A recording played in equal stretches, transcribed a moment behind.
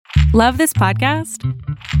Love this podcast?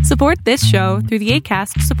 Support this show through the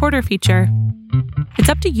Acast supporter feature. It's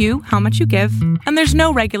up to you how much you give, and there's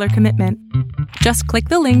no regular commitment. Just click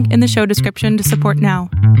the link in the show description to support now.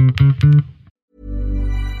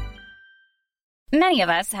 Many of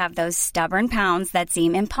us have those stubborn pounds that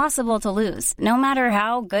seem impossible to lose, no matter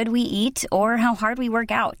how good we eat or how hard we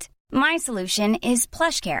work out. My solution is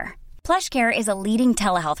PlushCare. PlushCare is a leading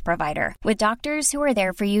telehealth provider with doctors who are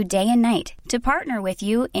there for you day and night to partner with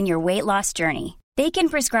you in your weight loss journey. They can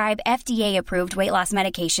prescribe FDA-approved weight loss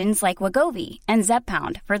medications like Wegovy and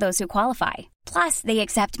Zepbound for those who qualify. Plus, they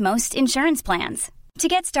accept most insurance plans. To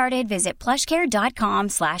get started, visit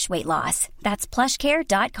plushcare.com/weightloss. That's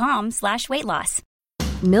plushcare.com/weightloss.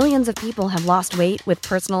 Millions of people have lost weight with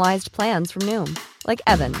personalized plans from Noom. Like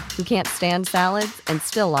Evan, who can't stand salads and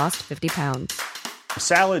still lost 50 pounds.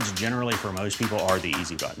 Salads generally for most people are the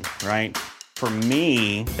easy button, right? For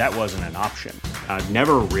me, that wasn't an option. I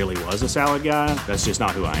never really was a salad guy. That's just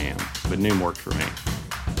not who I am. But Noom worked for me.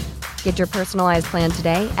 Get your personalized plan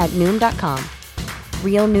today at Noom.com.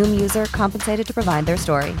 Real Noom user compensated to provide their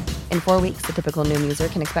story. In 4 weeks, the typical Noom user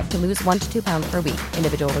can expect to lose 1 to 2 pounds per week.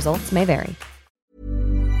 Individual results may vary.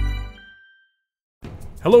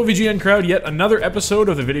 Hello, VGN crowd. Yet another episode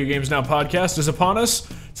of the Video Games Now podcast is upon us.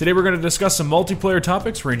 Today we're going to discuss some multiplayer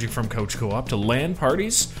topics ranging from couch co-op to LAN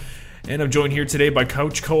parties. And I'm joined here today by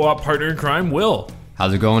couch co-op partner in crime, Will.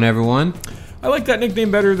 How's it going, everyone? I like that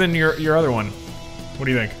nickname better than your other one. What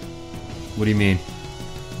do you think? What do you mean?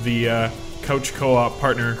 The couch co-op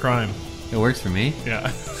partner in crime. It works for me.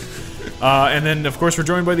 Yeah. And then, of course, we're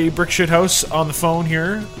joined by the Brick Shit House on the phone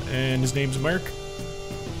here, and his name's Mark.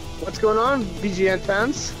 What's going on, BGN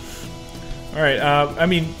fans? All right. I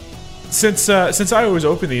mean, since I always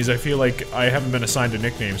open these, I feel like I haven't been assigned a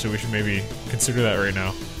nickname, so we should maybe consider that right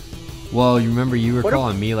now. Well, you remember you were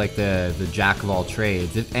calling me like the jack of all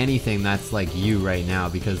trades. If anything, that's like you right now,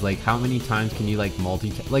 because like how many times can you like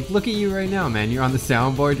like look at you right now, man. You're on the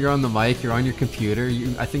soundboard, you're on the mic, you're on your computer.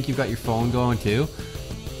 I think you've got your phone going too.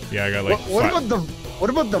 Yeah, I got like. What about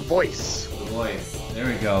the voice? The voice. There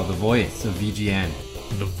we go. The voice of VGN.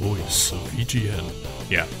 The voice of VGN.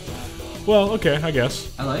 Yeah. Well, okay, I guess.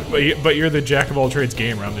 I like it. But you're the jack of all trades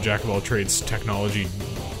gamer. I'm the jack of all trades technology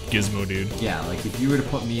gizmo dude. Yeah, like if you were to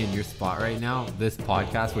put me in your spot right now, this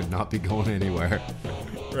podcast would not be going anywhere.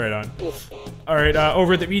 Right on. All right,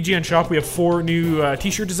 over at the VGN shop, we have 4 new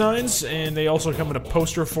t-shirt designs, and they also come in a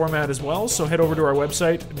poster format as well. So head over to our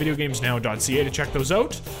website, videogamesnow.ca, to check those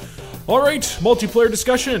out. All right, multiplayer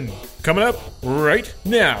discussion coming up right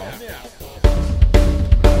now.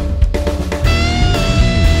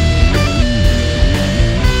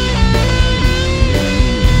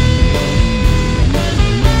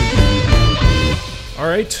 All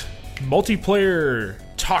right, multiplayer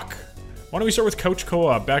talk. Why don't we start with couch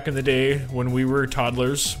co-op? Back in the day when we were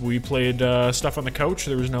toddlers, we played stuff on the couch.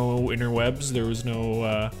 There was no interwebs. There was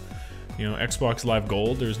no, Xbox Live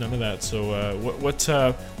Gold. There was none of that. So,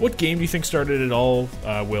 what game do you think started it all,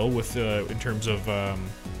 Will, with in terms of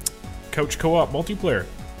couch co-op multiplayer?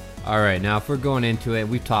 All right, now if we're going into it,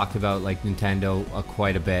 we've talked about like Nintendo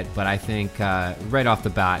quite a bit, but I think right off the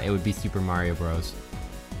bat, it would be Super Mario Bros.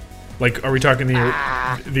 Like, are we talking the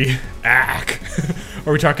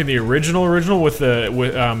Are we talking the original with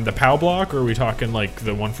the POW block, or are we talking like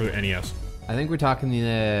the one for the NES? I think we're talking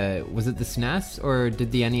was it the SNES or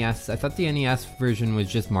did the NES? I thought the NES version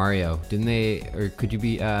was just Mario. Didn't they? Or could you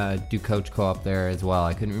do couch co-op there as well?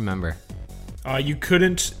 I couldn't remember. You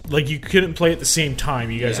couldn't play at the same time.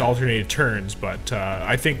 You guys alternated turns, but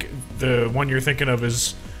I think the one you're thinking of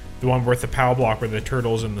is the one with the POW block where the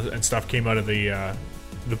turtles and stuff came out of the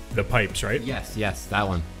pipes, right? Yes, that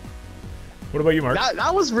one. What about you, Mark?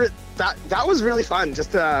 That was really fun.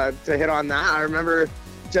 Just to hit on that, I remember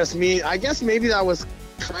just me. I guess maybe that was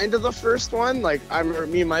kind of the first one. Like I remember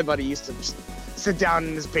me and my buddy used to just sit down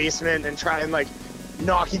in his basement and try and like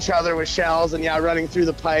knock each other with shells and running through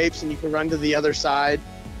the pipes, and you can run to the other side.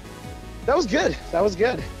 That was good.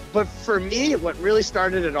 But for me, what really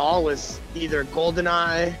started it all was either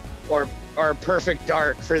GoldenEye or Perfect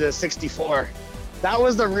Dark for the 64. That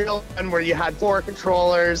was the real one where you had 4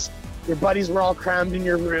 controllers, your buddies were all crammed in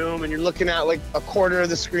your room, and you're looking at like a quarter of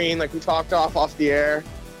the screen like we talked off the air.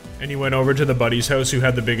 And you went over to the buddy's house who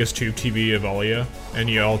had the biggest tube TV of all of you, and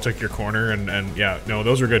you all took your corner, and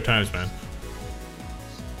those were good times, man.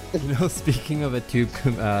 You know, speaking of a tube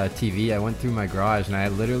TV, I went through my garage and I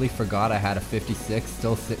literally forgot I had a 56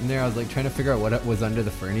 still sitting there. I was like trying to figure out what it was under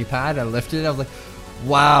the Fernie pad. I lifted it, I was like,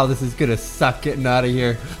 wow, this is gonna suck getting out of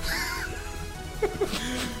here.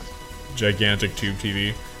 Gigantic tube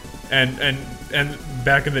TV. And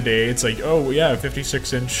back in the day, it's like, oh yeah,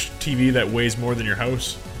 56-inch TV that weighs more than your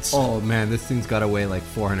house. Oh man, this thing's got to weigh like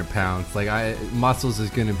 400 pounds. Like Muscles is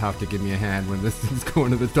gonna have to give me a hand when this thing's going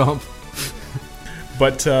to the dump.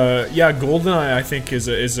 But yeah, GoldenEye I think is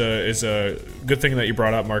a good thing that you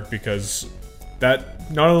brought up, Mark, because that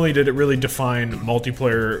not only did it really define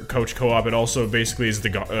multiplayer coach co-op, it also basically is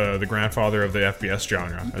the grandfather of the FPS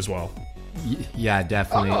genre as well. Yeah,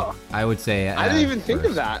 definitely. I would say. I didn't even think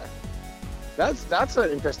of that. That's an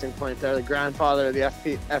interesting point there. The grandfather of the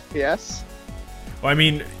FPS. Well, I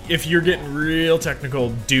mean, if you're getting real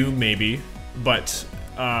technical, Doom maybe, but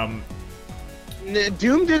Doom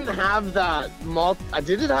didn't have that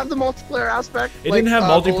did it have the multiplayer aspect? It didn't have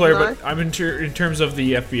multiplayer, GoldenEye? But I'm in terms of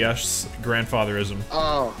the FPS grandfatherism.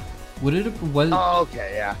 Oh.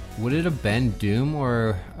 Okay, yeah. Would it have been Doom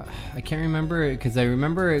or I can't remember, because I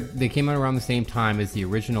remember they came out around the same time as the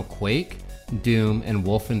original Quake, Doom, and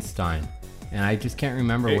Wolfenstein. And I just can't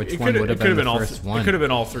remember which one would have been the first one. It could have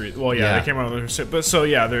been all three. Well, yeah, they came out on the... But so,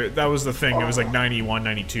 yeah, that was the thing. It was like 91,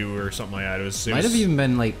 92 or something like that. It might have even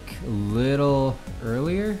been like a little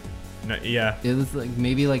earlier. Yeah. It was like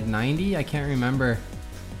maybe like 90. I can't remember.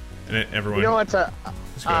 And everyone... You know what's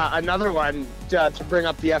another one to bring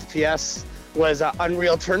up the FPS was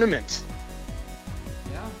Unreal Tournament.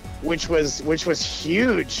 Yeah. Which was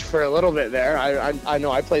huge for a little bit there. I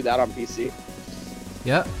know I played that on PC.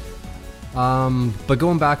 Yep. But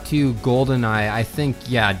going back to GoldenEye, I think,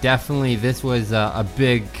 yeah, definitely this was a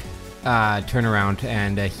big turnaround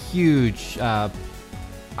and a huge, I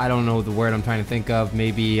don't know the word I'm trying to think of,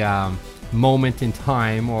 maybe moment in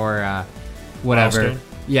time or whatever. Milestone.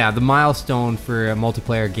 Yeah, the milestone for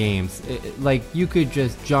multiplayer games. Like, you could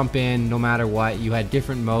just jump in no matter what. You had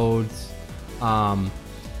different modes.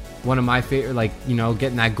 One of my favorite, like, you know,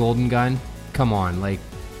 getting that golden gun. Come on, like,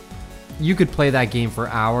 you could play that game for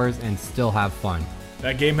hours and still have fun.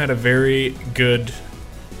 That game had a very good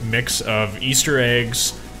mix of Easter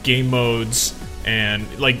eggs, game modes,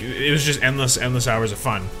 and like it was just endless hours of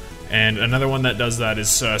fun. And another one that does that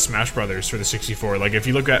is Smash Brothers for the 64. Like if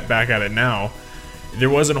you look back at it now,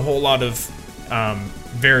 there wasn't a whole lot of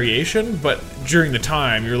variation, but during the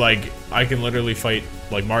time, you're like, I can literally fight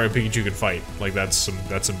like Mario Pikachu can fight. Like that's some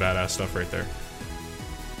badass stuff right there.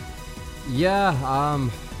 Yeah.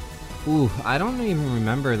 I don't even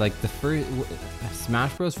remember, like, the first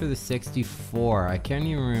Smash Bros. For the 64. I can't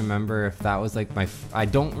even remember if that was, like, I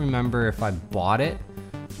don't remember if I bought it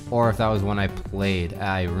or if that was when I played.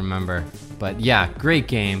 I remember. But, yeah, great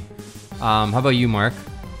game. How about you, Mark?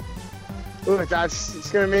 Ooh, it's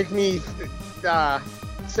going to make me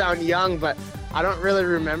sound young, but I don't really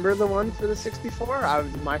remember the one for the 64.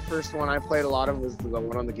 My first one I played a lot of was the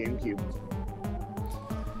one on the GameCube.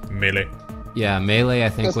 Melee. Yeah, Melee I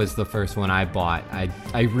think was the first one I bought. I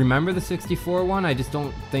remember the 64 one, I just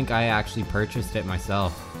don't think I actually purchased it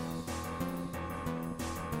myself.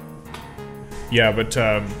 Yeah, but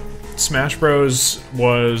Smash Bros.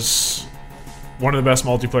 Was one of the best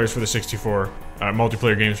multiplayers for the 64.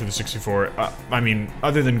 Multiplayer games for the 64. I mean,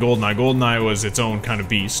 other than GoldenEye. GoldenEye was its own kind of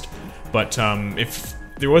beast. But if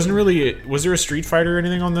there wasn't really... Was there a Street Fighter or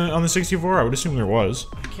anything on the 64? I would assume there was.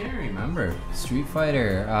 I can't remember. Street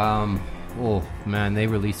Fighter... Oh man, they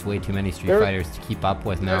released way too many Street Fighters to keep up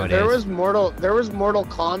with nowadays. There was Mortal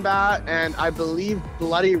Kombat, and I believe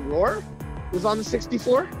Bloody Roar was on the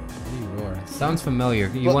 64. Bloody Roar sounds familiar.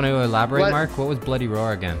 You want to elaborate, Mark? What was Bloody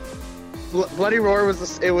Roar again? Bloody Roar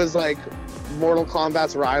was like Mortal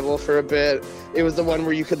Kombat's rival for a bit. It was the one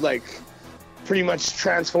where you could like pretty much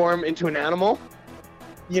transform into an animal.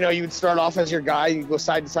 You know, you would start off as your guy, you go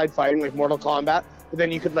side to side fighting like Mortal Kombat. But then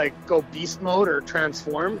you could like go beast mode or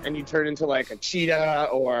transform, and you turn into like a cheetah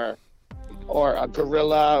or a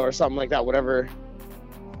gorilla or something like that. Whatever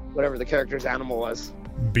the character's animal was.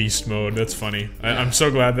 Beast mode. That's funny. I'm so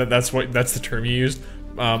glad that's the term you used.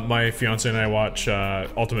 My fiance and I watch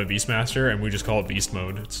Ultimate Beastmaster, and we just call it beast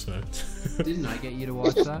mode. It's. Didn't I get you to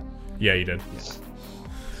watch that? Yeah, you did. Yeah.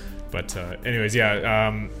 But anyways,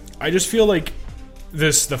 yeah. I just feel like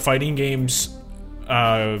the fighting games.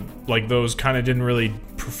 Like those kind of didn't really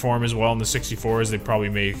perform as well in the 64 as they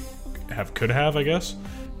probably could have, I guess.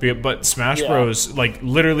 But Smash Bros, like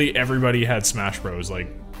literally everybody had Smash Bros. Like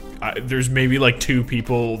there's maybe like the two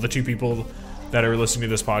people that are listening to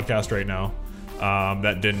this podcast right now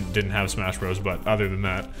that didn't have Smash Bros. But other than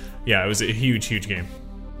that, yeah, it was a huge game.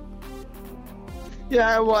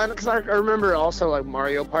 Yeah, well, because I remember also like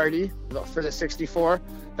Mario Party for the 64.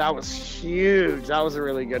 That was huge. That was a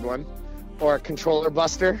really good one. Or a Controller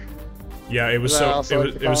Buster. Yeah, it was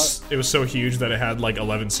it was so huge that it had like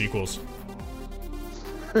 11 sequels.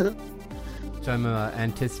 So I'm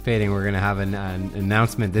anticipating we're gonna have an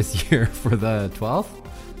announcement this year for the 12th.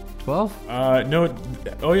 12? No.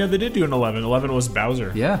 Oh yeah, they did do an 11. 11 was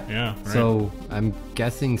Bowser. Yeah. Yeah. Right. So I'm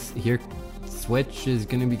guessing here, Switch is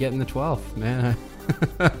gonna be getting the 12th, man.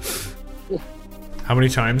 How many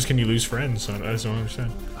times can you lose friends? I just don't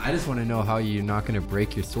understand. I just want to know how you're not gonna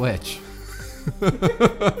break your Switch.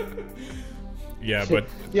 Yeah, but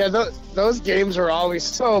yeah, those games are always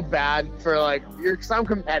so bad for like because I'm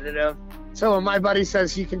competitive. So when my buddy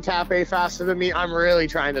says he can tap A faster than me, I'm really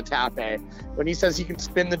trying to tap A. When he says he can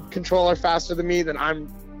spin the controller faster than me, then I'm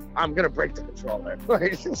gonna break the controller.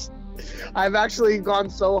 Like, I've actually gone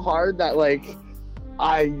so hard that like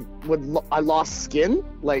I lost skin,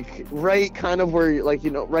 like right kind of where like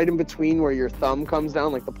right in between where your thumb comes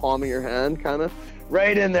down, like the palm of your hand, kind of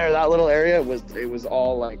right in there. That little area it was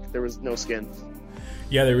all like there was no skin.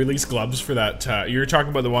 Yeah, they released gloves for that. You're talking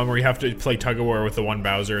about the one where you have to play tug of war with the one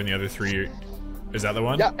Bowser and the other three. Is that the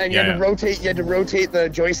one? Yeah, and you had to rotate. You had to rotate the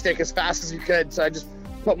joystick as fast as you could. So I just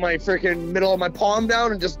put my freaking middle of my palm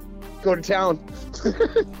down and just go to town.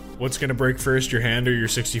 What's gonna break first, your hand or your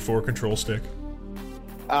 64 control stick?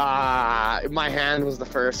 My hand was the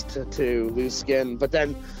first to lose skin, but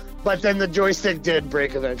then the joystick did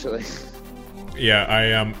break eventually. Yeah,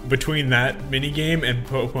 I between that mini game and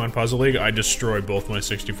Pokemon Puzzle League, I destroyed both my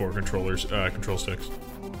 64 control sticks.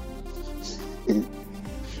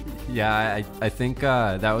 Yeah, I think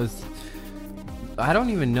that was. I don't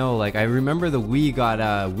even know. Like, I remember the Wii got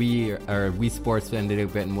Wii Sports ended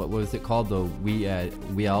up getting, what was it called, the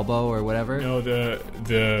Wii Elbow or whatever. No, the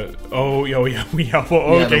Wii Elbow. Oh, yeah,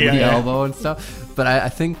 okay, the Wii Elbow and stuff. But I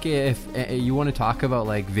think if you want to talk about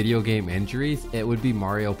like video game injuries, it would be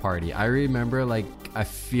Mario Party. I remember like I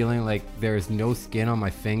feeling like there's no skin on my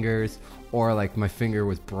fingers, or like my finger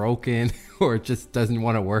was broken, or it just doesn't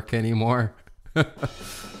want to work anymore.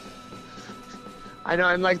 I know,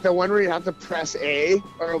 and like the one where you have to press A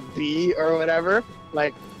or B or whatever,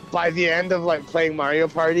 like by the end of like playing Mario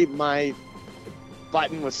Party, my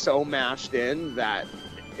button was so mashed in that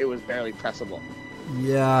it was barely pressable.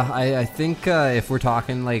 Yeah, I think if we're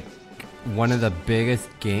talking like one of the biggest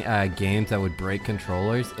games that would break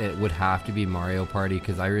controllers, it would have to be Mario Party,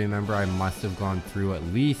 because I remember I must have gone through at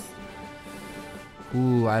least,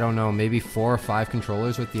 I don't know, maybe 4 or 5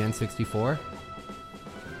 controllers with the N64.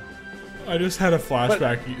 I just had a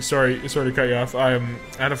flashback. Sorry to cut you off. I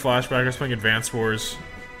had a flashback. I was playing Advance Wars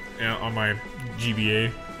on my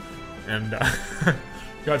GBA, and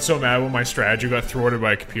got so mad when my strategy got thwarted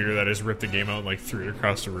by a computer that I just ripped the game out and like threw it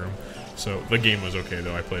across the room. So the game was okay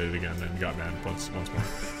though. I played it again and got mad once more.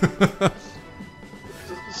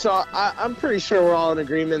 So I'm pretty sure we're all in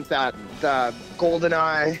agreement that the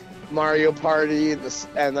GoldenEye, Mario Party,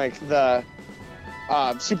 and like the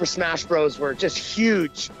Super Smash Bros. Were just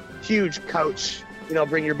huge couch,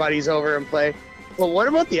 bring your buddies over and play. But what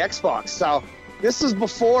about the Xbox? So this was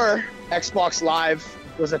before Xbox Live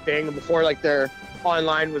was a thing, before like their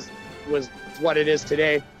online was what it is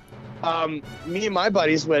today. Me and my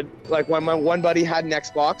buddies would, like, when my one buddy had an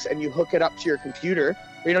Xbox and you hook it up to your computer,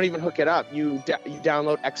 or you don't even hook it up, you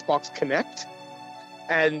download Xbox Connect,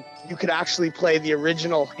 and you could actually play the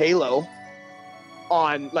original Halo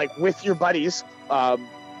on, like, with your buddies,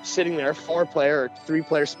 sitting there, 4-player or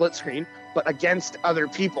 3-player split screen, but against other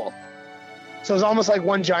people. So it was almost like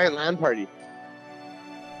one giant LAN party.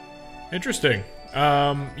 Interesting.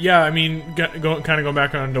 Yeah, I mean, going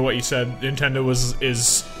back on to what you said, Nintendo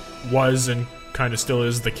was and kind of still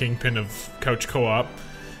is the kingpin of couch co-op.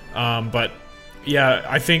 But yeah,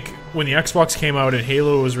 I think when the Xbox came out and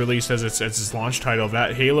Halo was released as its launch title,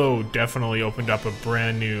 that Halo definitely opened up a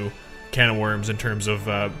brand new can of worms in terms of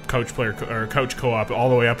couch co-op, all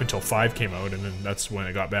the way up until 5 came out, and then that's when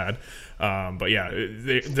it got bad. But yeah,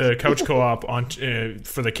 the couch co-op on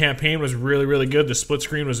for the campaign was really, really good. The split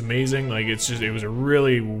screen was amazing. Like, it was a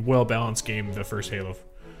really well balanced game, the first Halo.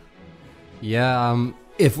 Yeah,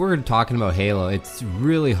 if we're talking about Halo, it's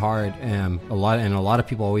really hard, a lot of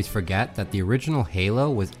people always forget that the original Halo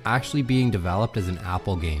was actually being developed as an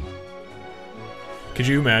Apple game. Could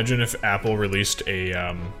you imagine if Apple released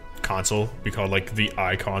a console, be called like the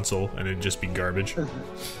iConsole, and it'd just be garbage?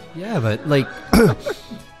 Yeah, but like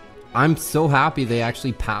I'm so happy they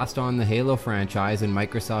actually passed on the Halo franchise and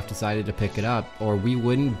Microsoft decided to pick it up, or we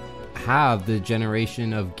wouldn't have the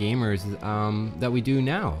generation of gamers that we do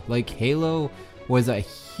now. Like, Halo was a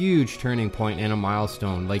huge turning point and a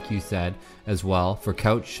milestone, like you said, as well, for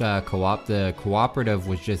couch co-op. The cooperative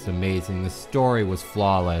was just amazing. The story was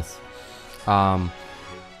flawless.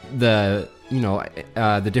 The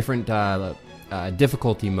different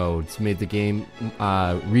difficulty modes made the game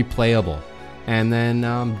replayable. And then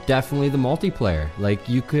definitely the multiplayer. Like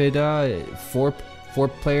you could four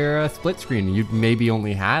player split screen. You maybe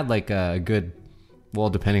only had like a good, well,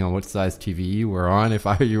 depending on what size TV you were on. If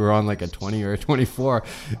you were on like a 20 or a 24,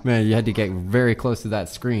 man, you had to get very close to that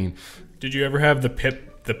screen. Did you ever have the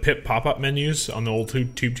PIP pop-up menus on the old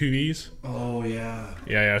tube TVs? Oh yeah.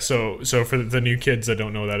 Yeah. So for the new kids that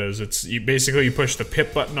don't know what that is, it's you push the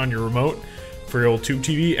PIP button on your remote for your old tube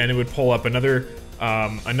TV, and it would pull up another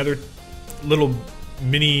little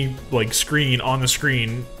mini like screen on the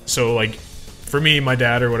screen. So like for me, my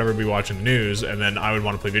dad or whatever would be watching the news, and then I would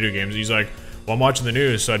want to play video games. He's like, well, I'm watching the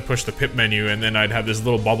news, so I'd push the PIP menu, and then I'd have this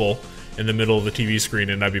little bubble in the middle of the TV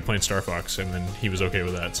screen, and I'd be playing Star Fox, and then he was okay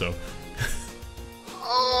with that. So.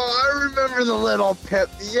 Oh, I remember the little Pip.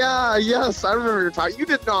 Yeah, yes, I remember your talking. You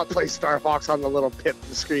did not play Star Fox on the little Pip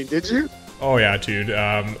screen, did you? Oh yeah, dude.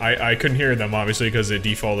 I couldn't hear them obviously because it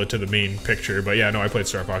defaulted to the main picture. But yeah, no, I played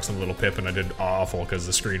Star Fox on the little Pip, and I did awful because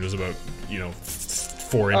the screen was about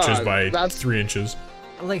 4 inches by 3 inches.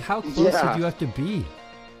 Like how close did you have to be?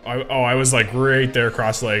 I was like right there,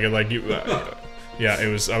 cross-legged, like you. Yeah, I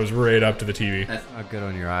was right up to the TV. That's not good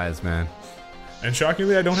on your eyes, man. And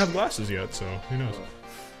shockingly, I don't have glasses yet, so who knows?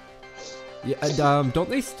 Yeah, don't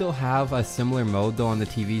they still have a similar mode though on the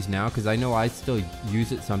TVs now? Because I know I still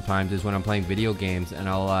use it sometimes. Is when I'm playing video games and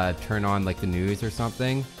I'll turn on like the news or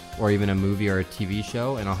something, or even a movie or a TV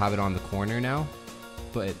show, and I'll have it on the corner now.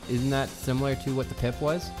 But isn't that similar to what the PIP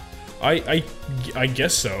was? I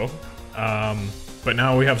guess so. But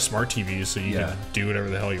now we have smart TVs, so you can do whatever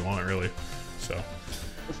the hell you want, really. So.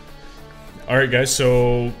 All right, guys.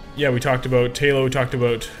 So yeah, we talked about Halo. We talked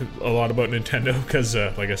about a lot about Nintendo because,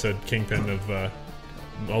 like I said, kingpin of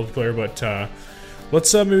multiplayer. But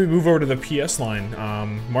let's maybe move over to the PS line.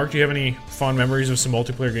 Mark, do you have any fond memories of some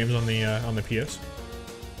multiplayer games on the PS?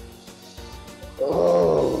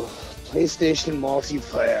 Oh, PlayStation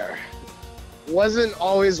multiplayer wasn't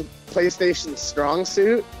always PlayStation's strong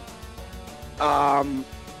suit. And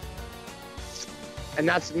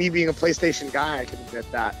that's me being a PlayStation guy. I can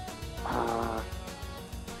admit that.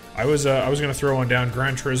 I was gonna throw one down.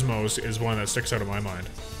 Gran Turismo is one that sticks out of my mind.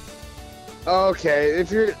 Okay,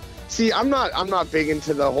 I'm not big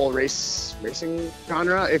into the whole racing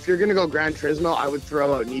genre. If you're gonna go Gran Turismo, I would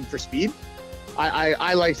throw out Need for Speed.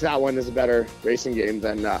 I liked that one as a better racing game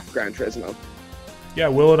than Gran Turismo. Yeah,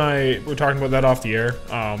 Will and I were talking about that off the air.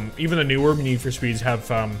 Even the newer Need for Speeds have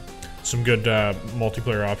some good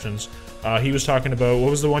multiplayer options. He was talking about, what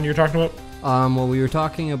was the one you were talking about? Well, we were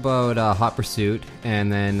talking about Hot Pursuit,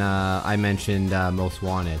 and then I mentioned Most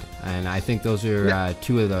Wanted, and I think those are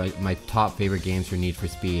two of my top favorite games for Need for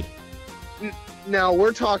Speed. Now,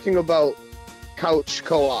 we're talking about couch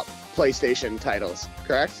co-op PlayStation titles,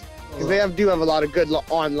 correct? Because they do have a lot of good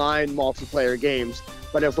online multiplayer games,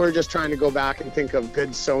 but if we're just trying to go back and think of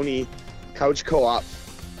good Sony couch co-op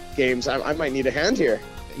games, I might need a hand here.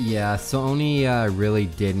 Yeah, Sony really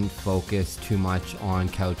didn't focus too much on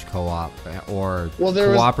couch co-op or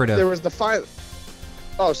cooperative. There was the final.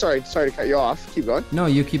 Oh, sorry to cut you off. Keep going. No,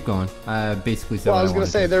 you keep going. Basically, well, I was going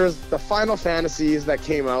to say there was the Final Fantasies that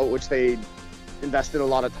came out, which they invested a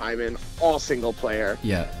lot of time in, all single player.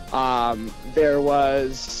 Yeah. There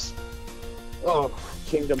was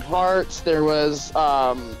Kingdom Hearts. There was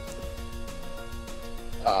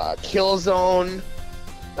Killzone.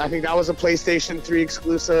 I think that was a PlayStation 3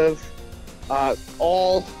 exclusive.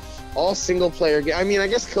 All single player game. I mean, I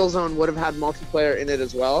guess Killzone would have had multiplayer in it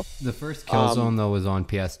as well. The first Killzone though was on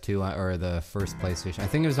PS2 or the first PlayStation. I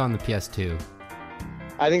think it was on the PS2.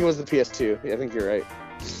 I think it was the PS2. Yeah, I think you're right.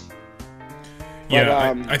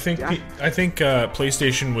 Yeah, but, I think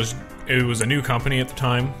PlayStation was a new company at the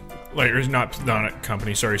time. Like, it was not a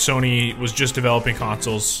company. Sorry, Sony was just developing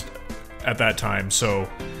consoles at that time. So,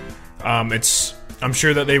 I'm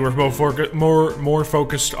sure that they were both more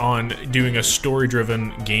focused on doing a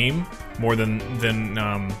story-driven game more than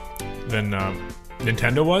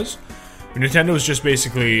Nintendo was. Nintendo was just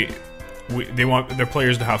basically they want their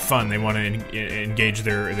players to have fun. They want to engage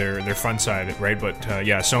their fun side, right? But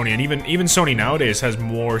Sony, and even Sony nowadays has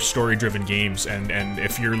more story-driven games. And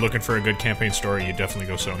if you're looking for a good campaign story, you definitely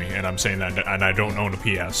go Sony. And I'm saying that, and I don't own a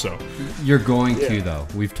PS, so you're going to though.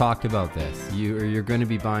 We've talked about this. You're going to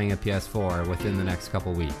be buying a PS4 within the next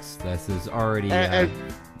couple weeks. This is already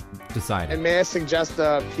decided. And may I suggest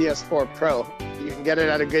a PS4 Pro? You can get it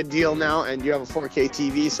at a good deal now, and you have a 4K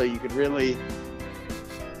TV, so you could really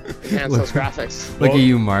enhance those graphics. Look at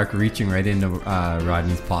you, Mark, reaching right into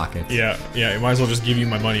Rodney's pockets. Yeah, I might as well just give you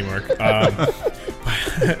my money, Mark.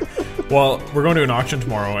 Well, we're going to an auction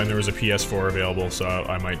tomorrow, and there was a PS4 available, so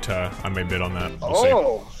I might bid on that.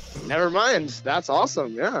 We'll see. Never mind. That's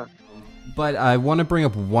awesome. Yeah. But I want to bring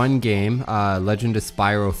up one game, Legend of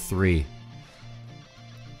Spyro 3.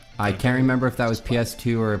 I can't remember if that was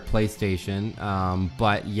PS2 or PlayStation,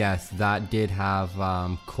 but yes, that did have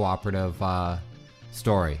cooperative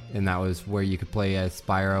story, and that was where you could play as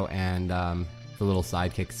Spyro and the little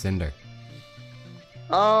sidekick Cinder.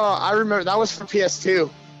 Oh, I remember. That was for PS2.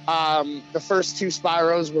 The first 2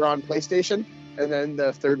 Spyros were on PlayStation, and then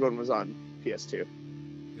the third one was on PS2.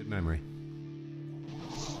 Good memory.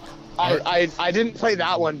 I didn't play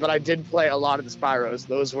that one, but I did play a lot of the Spyros.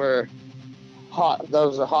 Those were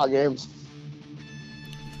hot games.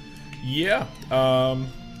 Yeah. All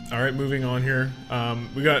right, moving on here.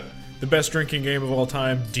 We got the best drinking game of all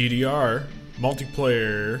time, DDR,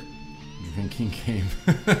 multiplayer. Drinking game.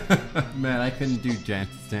 Man, I couldn't do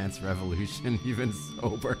Dance Revolution even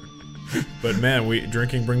sober. But man,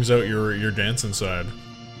 drinking brings out your dancing side.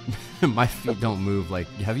 My feet don't move. Like,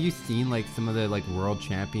 have you seen like some of the like world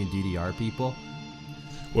champion DDR people?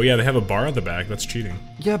 Well, yeah, they have a bar at the back. That's cheating.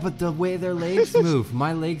 Yeah, but the way their legs move,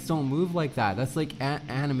 my legs don't move like that. That's like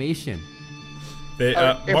animation.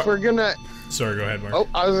 If we're gonna, sorry, go ahead, Mark.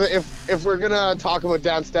 If we're gonna talk about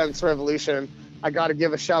Dance Revolution, I gotta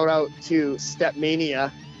give a shout out to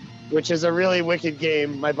Stepmania, which is a really wicked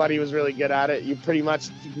game. My buddy was really good at it. You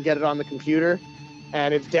can get it on the computer,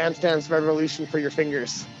 and it's Dance Revolution for your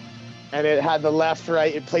fingers. And it had the left,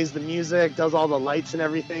 right, it plays the music, does all the lights and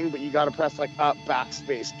everything, but you gotta press like up,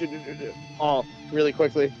 backspace, all really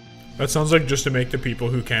quickly. That sounds like just to make the people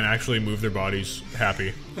who can't actually move their bodies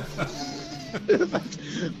happy.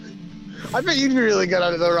 I bet you'd be really good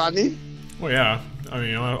at it though, Rodney. Well, yeah. I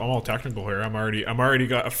mean, I'm all technical here. I'm already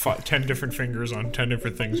got 10 different fingers on 10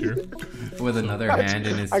 different things here. With another hand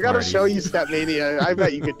in his. I gotta show you Stepmania. I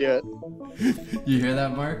bet you could do it. You hear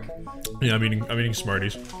that, Mark? Yeah, I'm eating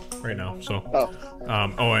Smarties right now. So.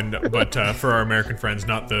 But for our American friends,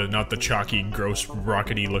 not the chalky, gross,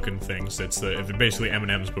 rockety looking things. It's basically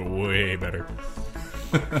M&Ms, but way better.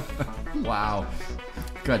 Wow.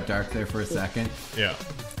 Got dark there for a second. Yeah.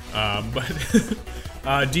 But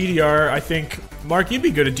DDR, I think, Mark, you'd be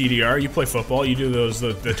good at DDR. You play football. You do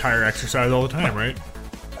the tire exercise all the time, right?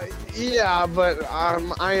 Yeah, but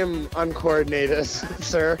I am uncoordinated,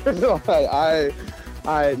 sir.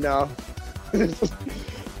 I no.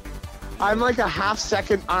 I'm like a half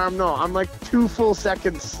second. I'm like 2 full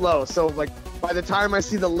seconds slow. So like by the time I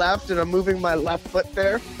see the left and I'm moving my left foot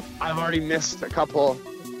there, I've already missed a couple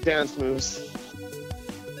dance moves.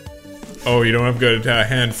 Oh, you don't have good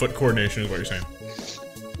hand-foot coordination is what you're saying.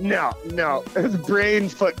 No. It's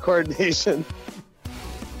brain-foot coordination.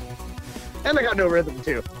 And I got no rhythm,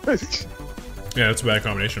 too. Yeah, that's a bad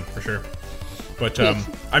combination, for sure. But,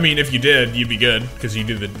 I mean, if you did, you'd be good, because you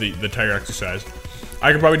do the tire exercise.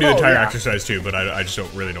 I could probably do the tire exercise, too, but I just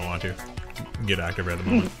don't want to get active right at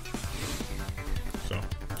the moment. So,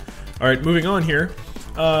 all right, moving on here.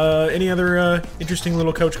 Any other interesting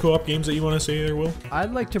little couch co-op games that you want to say there, Will?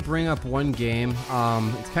 I'd like to bring up one game.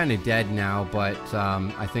 It's kind of dead now, but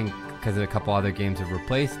I think because a couple other games have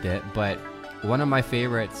replaced it. But one of my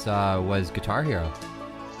favorites was Guitar Hero.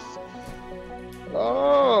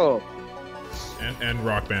 Oh. And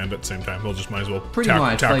Rock Band at the same time. We'll just might as well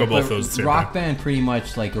tackle both those at the same Rock time. Band pretty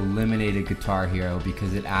much like eliminated Guitar Hero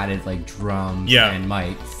because it added like drums and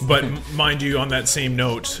mics. But mind you, on that same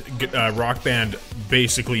note, Rock Band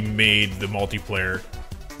basically made the multiplayer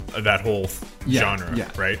that whole genre,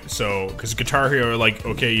 right? So, because Guitar Hero, like,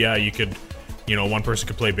 okay, yeah, you could, one person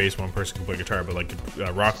could play bass, one person could play guitar, but like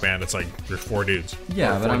Rock Band, it's like there's 4 dudes.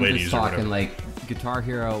 Yeah, but I'm ladies just talking like Guitar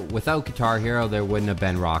Hero. Without Guitar Hero, there wouldn't have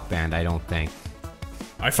been Rock Band, I don't think.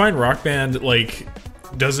 I find Rock Band, like,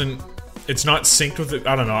 it's not synced with it.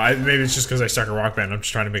 I don't know. Maybe it's just because I suck at Rock Band. I'm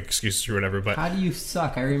just trying to make excuses or whatever. But how do you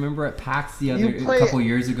suck? I remember at PAX a couple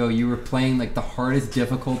years ago, you were playing like the hardest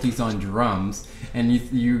difficulties on drums, and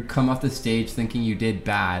you come off the stage thinking you did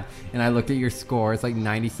bad. And I looked at your score; it's like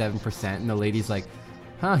 97%, and the lady's like,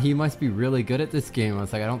 "Huh, he must be really good at this game." I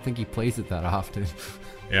was like, "I don't think he plays it that often."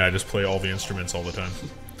 Yeah, I just play all the instruments all the time.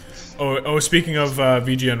 Oh, speaking of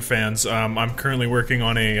VGN fans, I'm currently working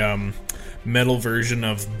on a metal version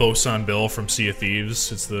of Bosun Bill from Sea of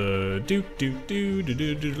Thieves. It's the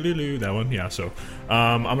that one. Yeah, so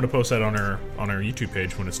I'm gonna post that on our YouTube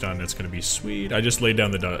page when it's done. It's gonna be sweet. I just laid down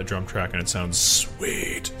the drum track and it sounds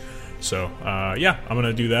sweet. So yeah, I'm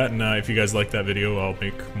gonna do that. And if you guys like that video, I'll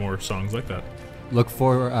make more songs like that. Look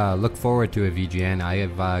forward to a VGN. I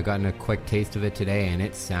have gotten a quick taste of it today, and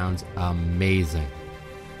it sounds amazing.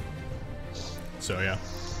 So yeah,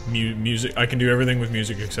 music. I can do everything with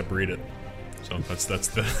music except read it. So that's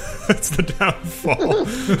the that's the downfall.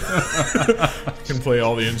 Can play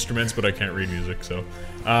all the instruments, but I can't read music. So,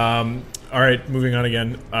 all right, moving on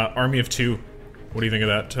again. Army of Two. What do you think of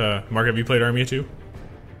that, Mark? Have you played Army of Two?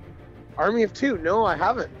 Army of Two? No, I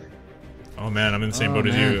haven't. Oh man, I'm in the same boat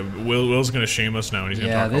as you. Will's gonna shame us now, and he's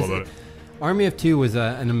gonna talk all about it. Army of Two was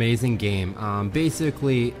an amazing game.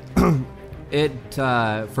 Basically, it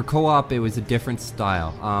for co-op it was a different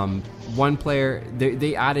style. One player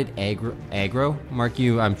they added aggro. Mark,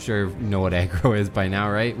 you I'm sure know what aggro is by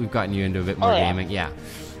now, right? We've gotten you into a bit more gaming. Yeah.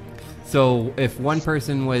 So if one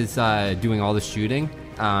person was doing all the shooting,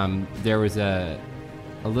 there was a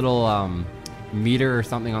little meter or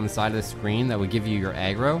something on the side of the screen that would give you your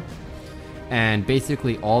aggro, and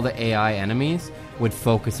basically all the AI enemies would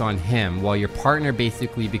focus on him, while your partner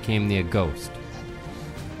basically became the ghost.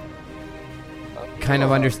 Kind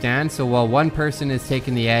of understand? So while one person is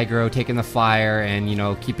taking the aggro, taking the fire, and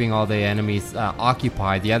keeping all the enemies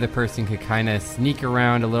occupied, the other person could kind of sneak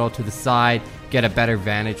around a little to the side, get a better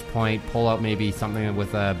vantage point, pull out maybe something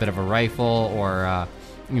with a bit of a rifle, or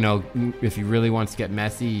if he really wants to get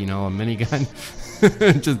messy, a minigun.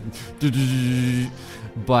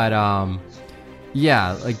 But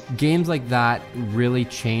yeah, like games like that really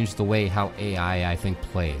changed the way how AI I think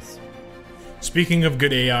plays. Speaking of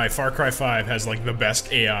good AI, Far Cry 5 has like the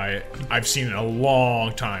best AI I've seen in a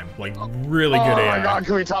long time. Like really good AI. Oh my god,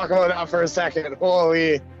 can we talk about that for a second?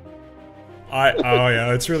 Holy. Oh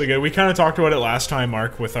yeah, it's really good. We kind of talked about it last time,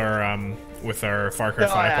 Mark, with our Far Cry 5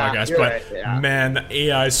 podcast. But right, yeah. Man, the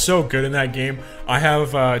AI is so good in that game. I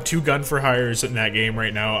have 2 gun for hires in that game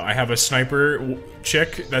right now. I have a sniper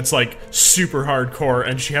chick that's like super hardcore,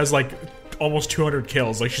 and she has like almost 200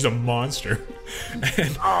 kills. Like she's a monster.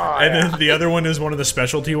 And then the other one is one of the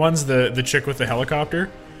specialty ones, the chick with the helicopter.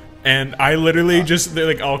 And I literally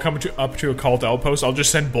I'll come up to a cult outpost, I'll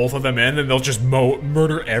just send both of them in, and they'll just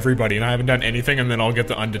murder everybody, and I haven't done anything, and then I'll get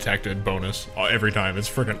the undetected bonus every time. It's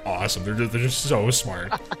freaking awesome. They're just so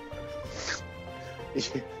smart.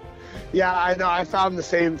 Yeah, I know. I found the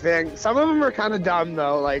same thing. Some of them are kind of dumb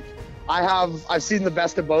though. Like I've seen the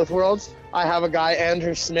best of both worlds. I have a guy,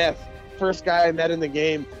 Andrew Smith, first guy I met in the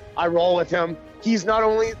game. I roll with him. He's not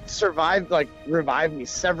only revived me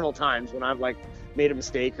several times when I've made a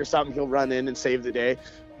mistake or something. He'll run in and save the day,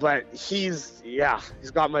 but he's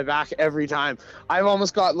got my back every time. I've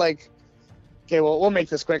almost got okay, well, we'll make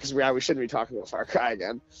this quick because we shouldn't be talking about Far Cry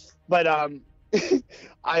again, but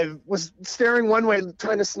I was staring one way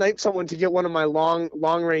trying to snipe someone to get one of my long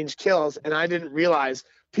range kills, and I didn't realize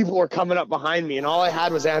people were coming up behind me, and all I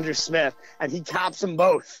had was Andrew Smith, and he caps them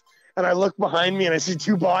both. And I look behind me and I see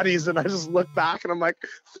 2 bodies, and I just look back and I'm like,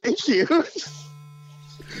 thank you.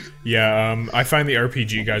 Yeah, I find the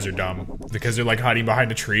RPG guys are dumb because they're hiding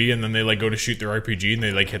behind a tree, and then they go to shoot their RPG, and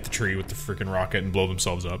they hit the tree with the freaking rocket and blow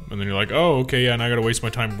themselves up. And then you're like, oh, okay, yeah, and I gotta waste my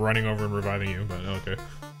time running over and reviving you, but okay.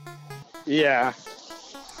 Yeah.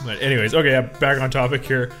 But anyways, okay, yeah, back on topic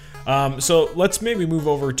here. So let's maybe move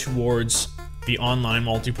over towards the online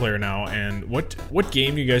multiplayer now, and what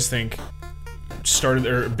game do you guys think started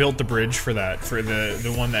or built the bridge for that, for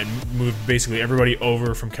the one that moved basically everybody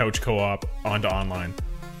over from couch co-op onto online?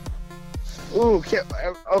 Ooh,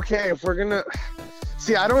 okay, if we're gonna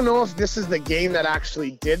see, I don't know if this is the game that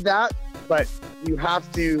actually did that, but you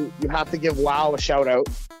have to give WoW a shout out.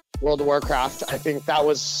 World of Warcraft, I think that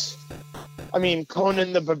was,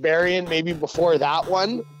 Conan the Barbarian maybe before that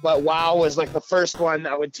one, but WoW was the first one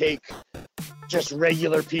that would take just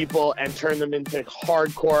regular people and turn them into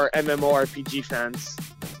hardcore MMORPG fans.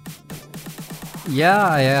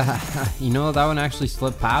 Yeah, that one actually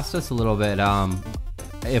slipped past us a little bit.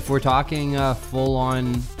 If we're talking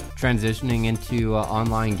full-on transitioning into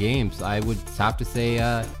online games, I would have to say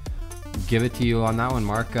give it to you on that one,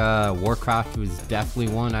 Mark. Warcraft was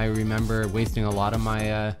definitely one I remember wasting a lot of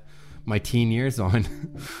my teen years on.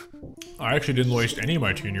 I actually didn't waste any of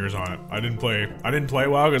my teen years on it. I didn't play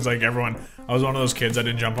WoW because everyone, I was one of those kids that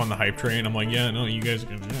didn't jump on the hype train. I'm like, yeah, no, you guys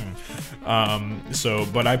can. Yeah.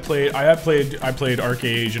 But I played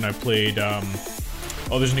ArcAge, and I played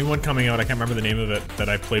there's a new one coming out. I can't remember the name of it that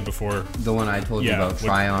I played before. The one I told you about,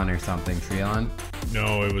 Trion or something. Trion?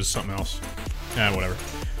 No, it was something else. Whatever.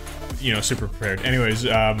 Super prepared. Anyways,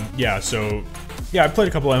 I played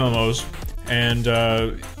a couple MMOs. And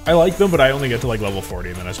I like them, but I only get to level 40,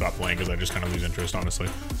 and then I stop playing because I just kind of lose interest, honestly.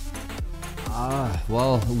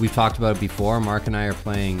 Well, we've talked about it before. Mark and I are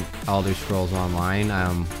playing Elder Scrolls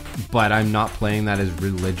Online, but I'm not playing that as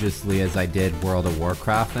religiously as I did World of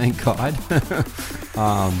Warcraft, thank God.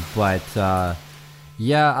 I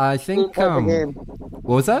think... Same type of game.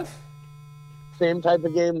 What was that? Same type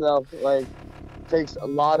of game, though. takes a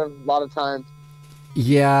lot of time.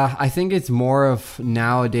 Yeah, I think it's more of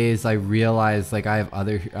nowadays I realize like I have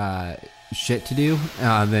other shit to do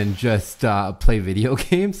than just play video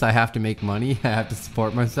games. I have to make money. I have to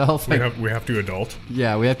support myself. We have to adult.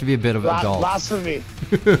 Yeah, we have to be a bit of adults. Blasphemy.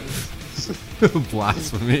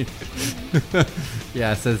 Blasphemy.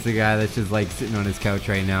 Yeah, says the guy that's just like sitting on his couch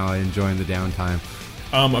right now enjoying the downtime.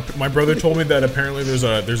 My brother told me that apparently there's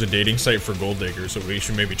a dating site for gold diggers, so we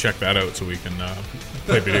should maybe check that out so we can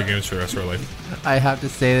play video games for the rest of our life. I have to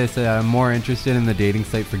say this, I'm more interested in the dating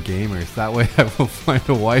site for gamers. That way I will find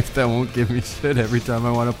a wife that won't give me shit every time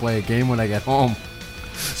I want to play a game when I get home.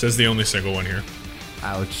 Says the only single one here.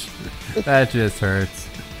 Ouch. That just hurts.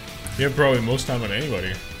 You have probably most time on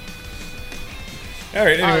anybody.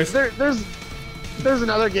 Alright, anyways. There's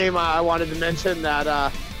another game I wanted to mention that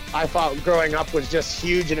I thought growing up was just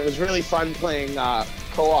huge, and it was really fun playing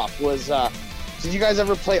co-op. Did you guys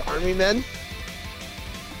ever play Army Men?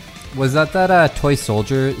 Was that Toy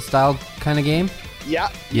Soldier style kind of game? Yeah.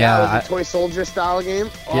 Yeah. It was a Toy Soldier style game.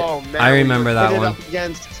 Yeah, Oh man, I remember that one.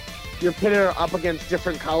 You're pitted up against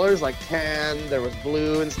different colors, like tan. There was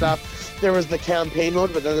blue and stuff. There was the campaign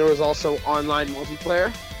mode, but then there was also online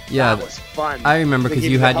multiplayer. Yeah, that was fun. I remember because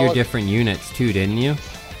you had your different units too, didn't you?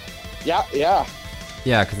 Yeah.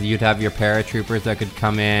 Yeah, because you'd have your paratroopers that could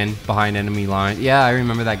come in behind enemy lines. Yeah, I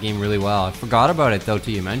remember that game really well. I forgot about it, though,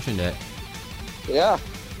 till you mentioned it. Yeah.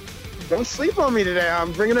 Don't sleep on me today.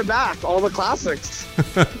 I'm bringing it back. All the classics.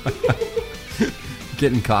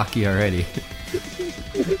 Getting cocky already.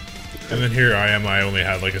 And then here I am. I only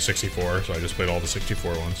had like a 64, so I just played all the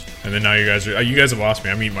 64 ones. And then now you guys have lost me.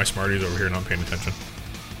 I'm eating my Smarties over here, not paying attention.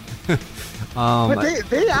 But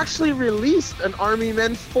they actually released an Army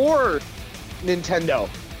Men for Nintendo.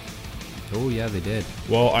 Oh yeah, they did.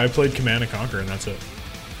 Well, I played Command & Conquer, and that's it.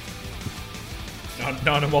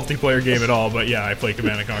 Not a multiplayer game at all, but yeah, I played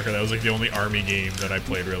Command & Conquer. That was like the only army game that I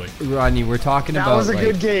played, really. Rodney, we're talking about... That was a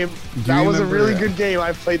good game. That was a really good game.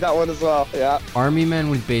 I played that one as well, yeah. Army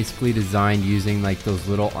Men was basically designed using like those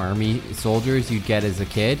little army soldiers you'd get as a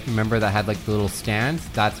kid. Remember that had like the little stands?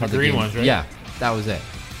 That's how the green game... ones, right? Yeah, that was it.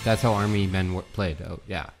 That's how Army Men played. Oh,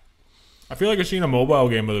 yeah. I feel like I've seen a mobile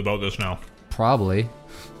game about this now. Probably.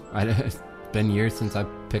 It's been years since I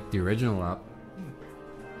picked the original up.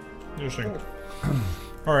 Interesting.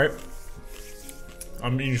 All right.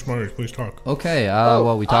 I'm eating Smarties. Please talk. Okay.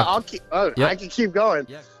 Well, we talked. I can keep going.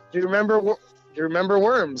 Yep. Do you remember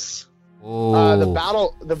Worms? Oh.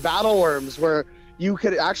 The battle Worms, where you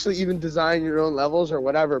could actually even design your own levels or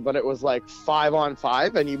whatever, but it was like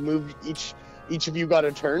 5-on-5, and you moved each of you got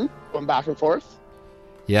a turn, going back and forth.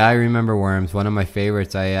 Yeah, I remember Worms. One of my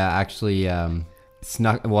favorites. I actually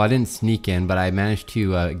snuck. Well, I didn't sneak in, but I managed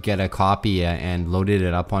to get a copy and loaded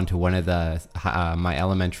it up onto one of the my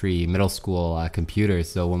elementary, middle school computers.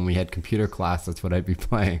 So when we had computer class, that's what I'd be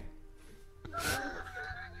playing.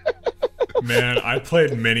 Man, I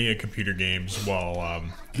played many computer games while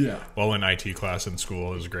in IT class in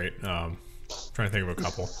school. It was great. Trying to think of a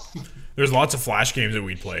couple. There's lots of Flash games that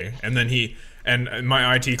we'd play, and then and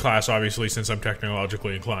my IT class, obviously, since I'm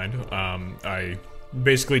technologically inclined, I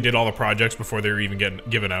basically did all the projects before they were even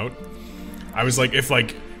given out. I was like,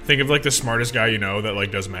 think of like the smartest guy you know that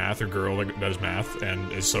like does math, or girl that does math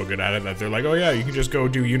and is so good at it that they're like, oh yeah, you can just go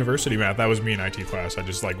do university math. That was me in IT class. I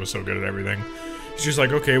just like was so good at everything. She's just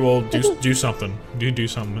like, okay, well do something, do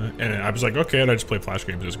something, and I was like, okay, and I just played Flash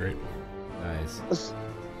games. It was great. Nice.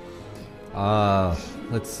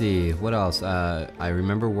 Let's see what else. I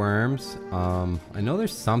remember Worms. I know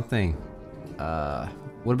there's something.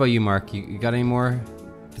 What about you, Mark? You got any more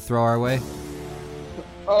to throw our way?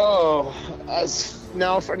 Oh,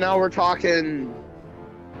 now we're talking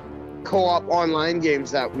co-op online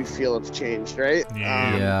games that we feel have changed, right?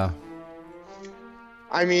 Yeah.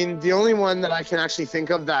 I mean, the only one that I can actually think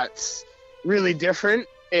of that's really different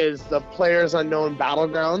is the PlayerUnknown's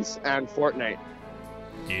Battlegrounds and Fortnite.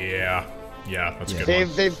 Yeah, that's a good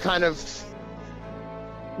one. They've kind of,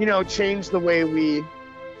 changed the way we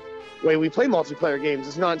play multiplayer games.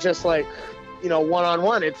 It's not just like,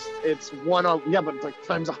 one-on-one. It's one-on, but like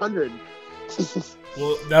times 100.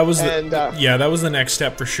 Well, that was that was the next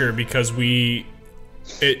step for sure, because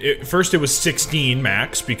first it was 16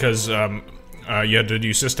 max because you had to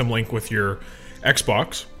do system link with your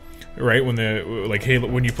Xbox, right?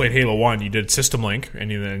 When you played Halo 1, you did system link, and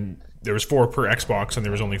then there was 4 per Xbox, and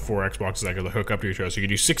there was only 4 Xboxes that could hook up to each other, so you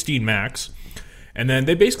could do 16 max. And then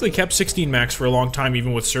they basically kept 16 max for a long time,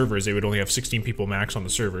 even with servers. They would only have 16 people max on the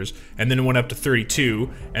servers. And then it went up to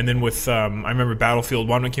 32. And then with, I remember Battlefield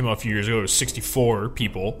 1 came out a few years ago, it was 64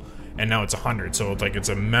 people. and now it's 100. So it's like it's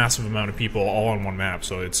a massive amount of people all on one map.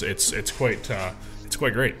 So it's quite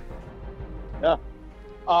great. Yeah.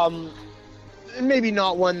 Maybe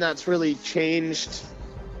not one that's really changed.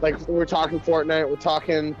 Like we're talking Fortnite, we're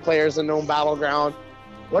talking Players Unknown Battleground.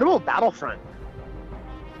 What about Battlefront?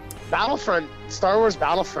 Star Wars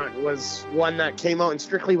Battlefront was one that came out and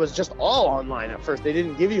strictly was just all online at first. They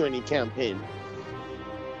didn't give you any campaign.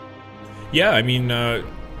 Yeah, I mean,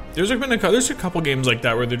 there's a couple games like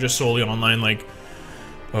that where they're just solely online. Like,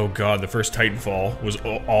 oh god, the first Titanfall was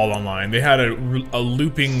all online. They had a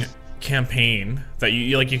looping campaign that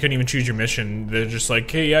you couldn't even choose your mission. They're just like,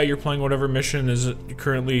 hey, yeah, you're playing whatever mission is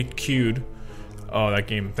currently queued. Oh, that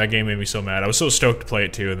game made me so mad. I was so stoked to play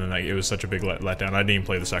it too, and then it was such a big letdown. I didn't even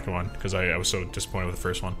play the second one because I was so disappointed with the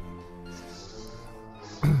first one.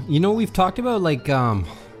 You know, we've talked about like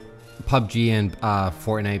PUBG and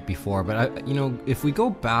Fortnite before, but if we go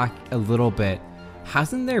back a little bit,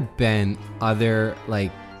 hasn't there been other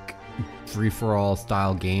like free-for-all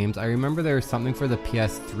style games? I remember there was something for the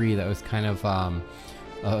PS3 that was kind of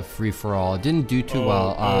a free-for-all. It didn't do too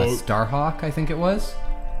well. Starhawk, I think it was.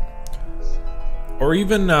 Or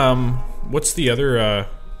even, what's the other,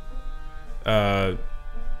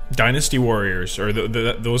 Dynasty Warriors, or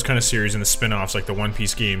those kind of series and the spin-offs, like the One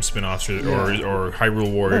Piece game spin-offs, or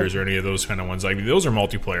Hyrule Warriors, or any of those kind of ones. Like, those are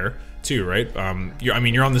multiplayer, too, right?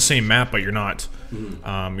 You're on the same map, but you're not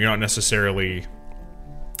necessarily,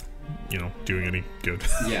 doing any good.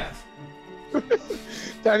 Yeah.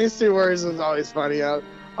 Dynasty Warriors was always funny. I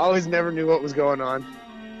always never knew what was going on.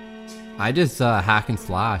 I just hack and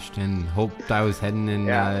slashed and hoped I was heading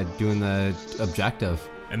and doing the objective.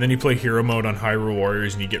 And then you play hero mode on Hyrule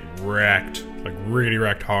Warriors and you get wrecked, like really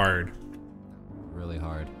wrecked hard. Really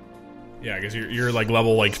hard. Yeah, because you're like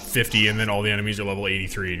level like 50 and then all the enemies are level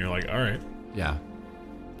 83 and you're like, all right. Yeah.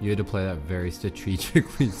 You had to play that very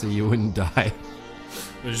strategically so you wouldn't die.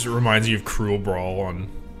 It just reminds you of Cruel Brawl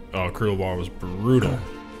Cruel Brawl was brutal.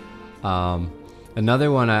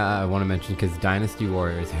 Another one I want to mention, because Dynasty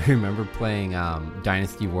Warriors, I remember playing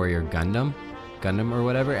Dynasty Warrior Gundam or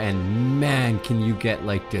whatever, and man, can you get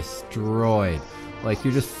like destroyed. Like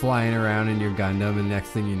you're just flying around in your Gundam, and next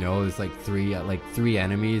thing you know, there's like three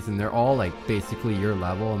enemies, and they're all like basically your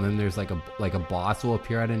level, and then there's like a boss will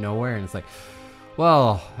appear out of nowhere, and it's like,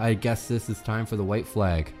 well, I guess this is time for the white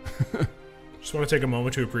flag. Just want to take a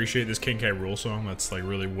moment to appreciate this King K. Rool song that's like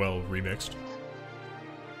really well remixed.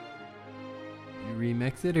 You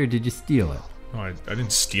remix it, or did you steal it? Oh, I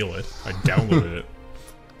didn't steal it. I downloaded it.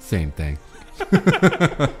 Same thing. And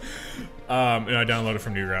I downloaded it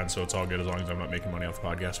from Newgrounds, so it's all good as long as I'm not making money off the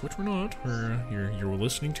podcast, which we're not. You're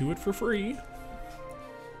listening to it for free.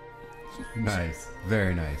 Nice.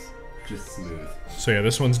 Very nice. Just smooth. So yeah,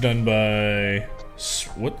 this one's done by...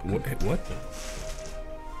 What?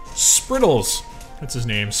 Spriddles! That's his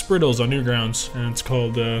name. Spriddles on Newgrounds. And it's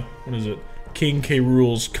called, what is it? King K.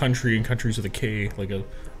 Rool's Country, and countries with a K, like an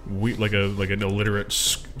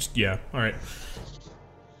illiterate. Yeah, all right.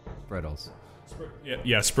 Spriddles.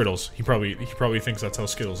 Yeah, Spriddles. He probably thinks that's how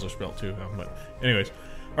Skittles are spelled too. But anyways,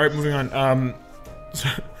 all right, moving on.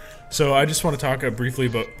 So I just want to talk briefly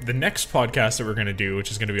about the next podcast that we're going to do, which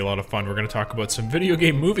is going to be a lot of fun. We're going to talk about some video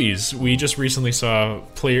game movies. We just recently saw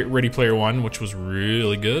Ready Player One, which was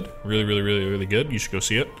really good, really good. You should go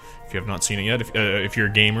see it if you have not seen it yet. If you're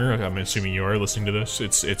a gamer, I'm assuming you are listening to this.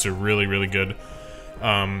 It's a really good,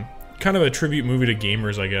 kind of a tribute movie to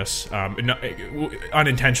gamers, I guess,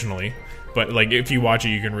 unintentionally. But like if you watch it,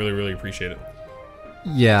 you can really appreciate it.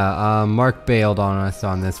 Yeah, Mark bailed on us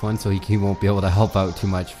on this one, so he won't be able to help out too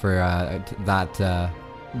much for that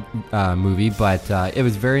movie, but it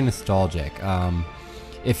was very nostalgic.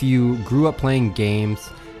 If you grew up playing games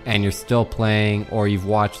and you're still playing, or you've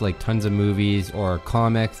watched like tons of movies or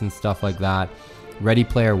comics and stuff like that, Ready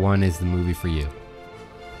Player One is the movie for you.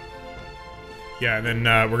 Yeah, and then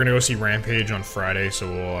we're going to go see Rampage on Friday,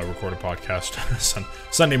 so we'll record a podcast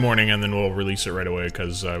Sunday morning, and then we'll release it right away,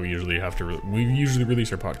 because we usually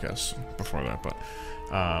release our podcasts before that. But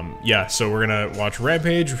yeah, so we're going to watch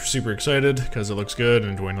Rampage. We're super excited, because it looks good,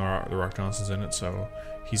 and Dwayne The Rock Johnson's in it, so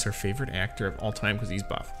he's our favorite actor of all time, because he's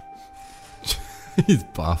buff. He's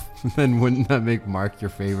buff. Then wouldn't that make Mark your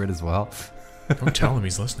favorite as well? Don't tell him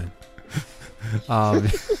he's listening.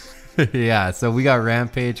 Yeah, so we got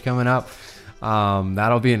Rampage coming up.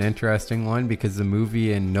 That'll be an interesting one, because the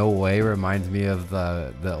movie in no way reminds me of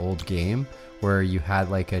the old game where you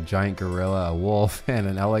had like a giant gorilla, a wolf, and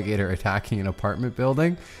an alligator attacking an apartment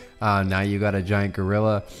building. Now you got a giant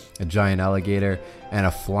gorilla, a giant alligator, and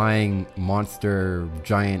a flying monster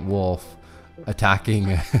giant wolf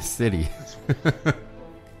attacking a city.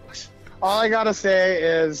 All I gotta say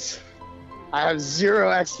is I have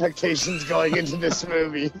zero expectations going into this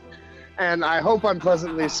movie, and I hope I'm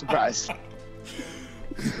pleasantly surprised.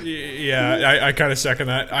 Yeah, I kind of second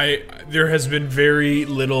that. There has been very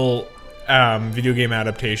little video game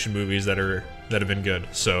adaptation movies that have been good.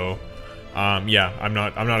 So, yeah, I'm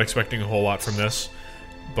not expecting a whole lot from this,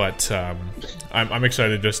 but I'm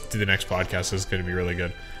excited just to do the next podcast. It's going to be really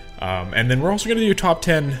good. And then we're also going to do top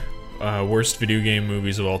 10 worst video game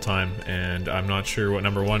movies of all time, and I'm not sure what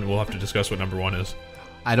number one. We'll have to discuss what number one is.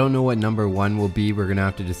 I don't know what number one will be. We're going to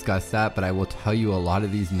have to discuss that, but I will tell you a lot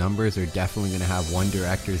of these numbers are definitely going to have one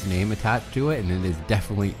director's name attached to it, and it is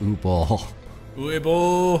definitely Uwe Boll.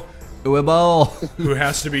 Who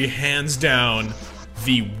has to be hands down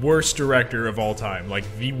the worst director of all time. Like,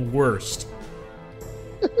 the worst.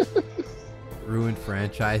 Ruined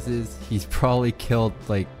franchises. He's probably killed,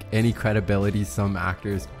 like, any credibility some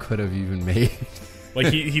actors could have even made. Like,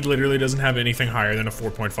 he literally doesn't have anything higher than a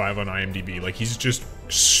 4.5 on IMDb. Like, he's just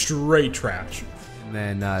straight trash.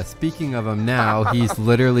 And then, speaking of him now, he's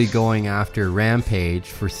literally going after Rampage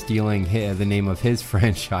for stealing the name of his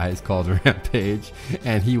franchise called Rampage,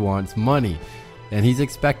 and he wants money. And he's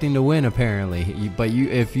expecting to win, apparently. But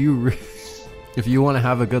if you want to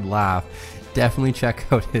have a good laugh, definitely check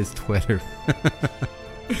out his Twitter.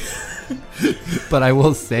 But I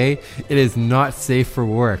will say, it is not safe for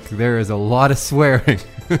work. There is a lot of swearing.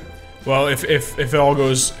 Well, if it all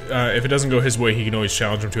goes, if it doesn't go his way, he can always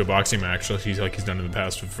challenge him to a boxing match, like he's done in the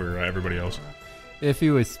past for everybody else. If he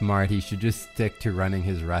was smart, he should just stick to running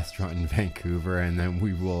his restaurant in Vancouver, and then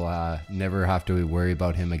we will never have to worry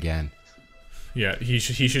about him again. Yeah, he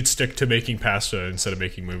should stick to making pasta instead of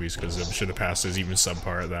making movies, because I'm sure the pasta is even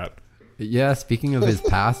subpar at that. Yeah, speaking of his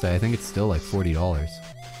pasta, I think it's still like $40.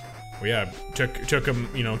 Well, yeah, took him,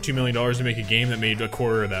 $2 million to make a game that made a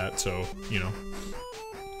quarter of that, so,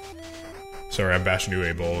 Sorry, I'm bashing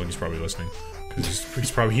Uwe Boll, and he's probably listening. Because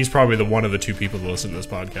he's probably the one of the two people that listen to this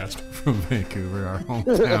podcast. From Vancouver, our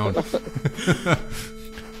hometown.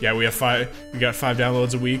 Yeah, we got 5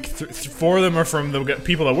 downloads a week. 4 of them are from the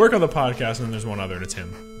people that work on the podcast, and then there's one other, and it's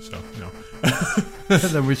him. So,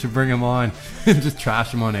 Then we should bring him on and just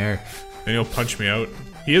trash him on air. And he'll punch me out.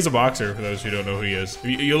 He is a boxer, for those who don't know who he is.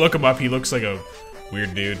 You look him up, he looks like a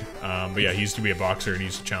weird dude. But yeah, he used to be a boxer, and he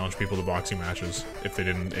used to challenge people to boxing matches if they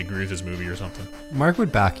didn't agree with his movie or something. Mark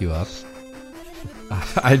would back you up.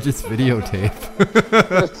 I just videotape.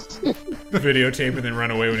 Videotape and then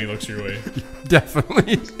run away when he looks your way.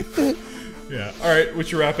 Definitely. Yeah. All right, we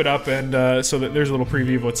should wrap it up, and so that there's a little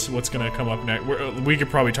preview of what's going to come up next. We could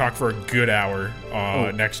probably talk for a good hour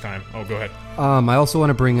next time. Oh, go ahead. I also want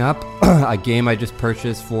to bring up a game I just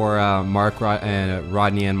purchased for Mark and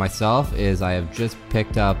Rodney and myself. Is I have just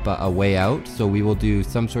picked up A Way Out, so we will do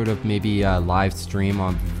some sort of maybe live stream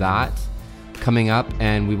on that coming up,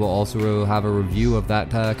 and we will also have a review of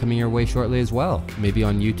that coming your way shortly as well. Maybe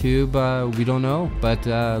on YouTube, we don't know, but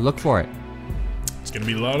look for it. It's going to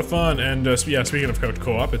be a lot of fun. And yeah, speaking of couch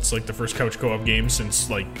co-op, it's like the first couch co-op game since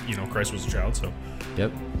Christ was a child. So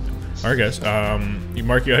yep. All right, guys.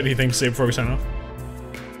 Mark, you got anything to say before we sign off?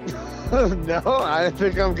 No, I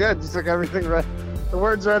think I'm good. Just took everything right, the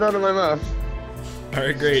words right out of my mouth. All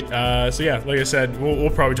right, great. So yeah, like I said, we'll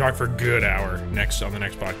probably talk for a good hour on the next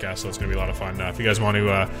podcast. So it's gonna be a lot of fun. If you guys want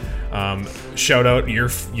to shout out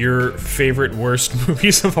your favorite worst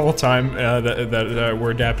movies of all time that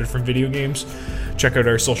were adapted from video games, check out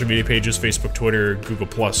our social media pages: Facebook, Twitter, Google+.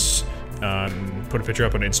 Put a picture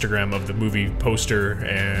up on Instagram of the movie poster,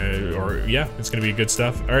 it's gonna be good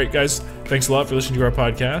stuff. All right, guys, thanks a lot for listening to our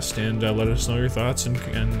podcast, and let us know your thoughts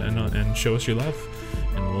and show us your love,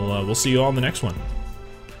 and we'll see you all in the next one.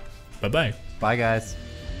 Bye-bye. Bye, guys.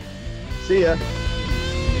 See ya.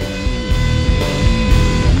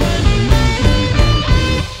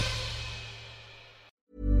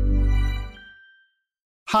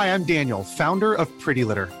 Hi, I'm Daniel, founder of Pretty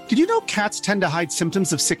Litter. Did you know cats tend to hide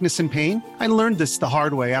symptoms of sickness and pain? I learned this the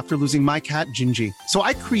hard way after losing my cat, Gingy. So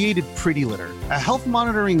I created Pretty Litter, a health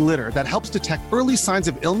monitoring litter that helps detect early signs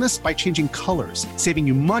of illness by changing colors, saving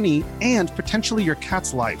you money and potentially your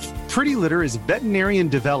cat's life. Pretty Litter is veterinarian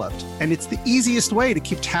developed, and it's the easiest way to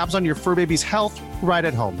keep tabs on your fur baby's health right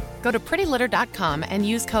at home. Go to prettylitter.com and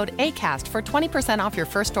use code ACAST for 20% off your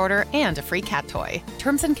first order and a free cat toy.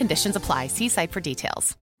 Terms and conditions apply. See site for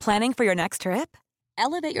details. Planning for your next trip?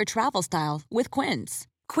 Elevate your travel style with Quince.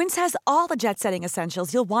 Quince has all the jet-setting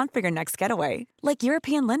essentials you'll want for your next getaway, like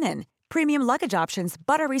European linen, premium luggage options,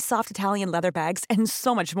 buttery soft Italian leather bags, and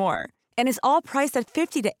so much more. And is all priced at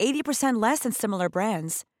 50 to 80% less than similar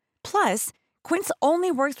brands. Plus, Quince only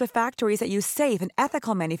works with factories that use safe and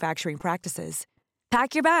ethical manufacturing practices.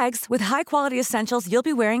 Pack your bags with high-quality essentials you'll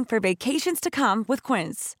be wearing for vacations to come with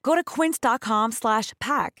Quince. Go to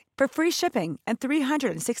quince.com/pack for free shipping and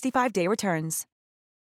 365-day returns.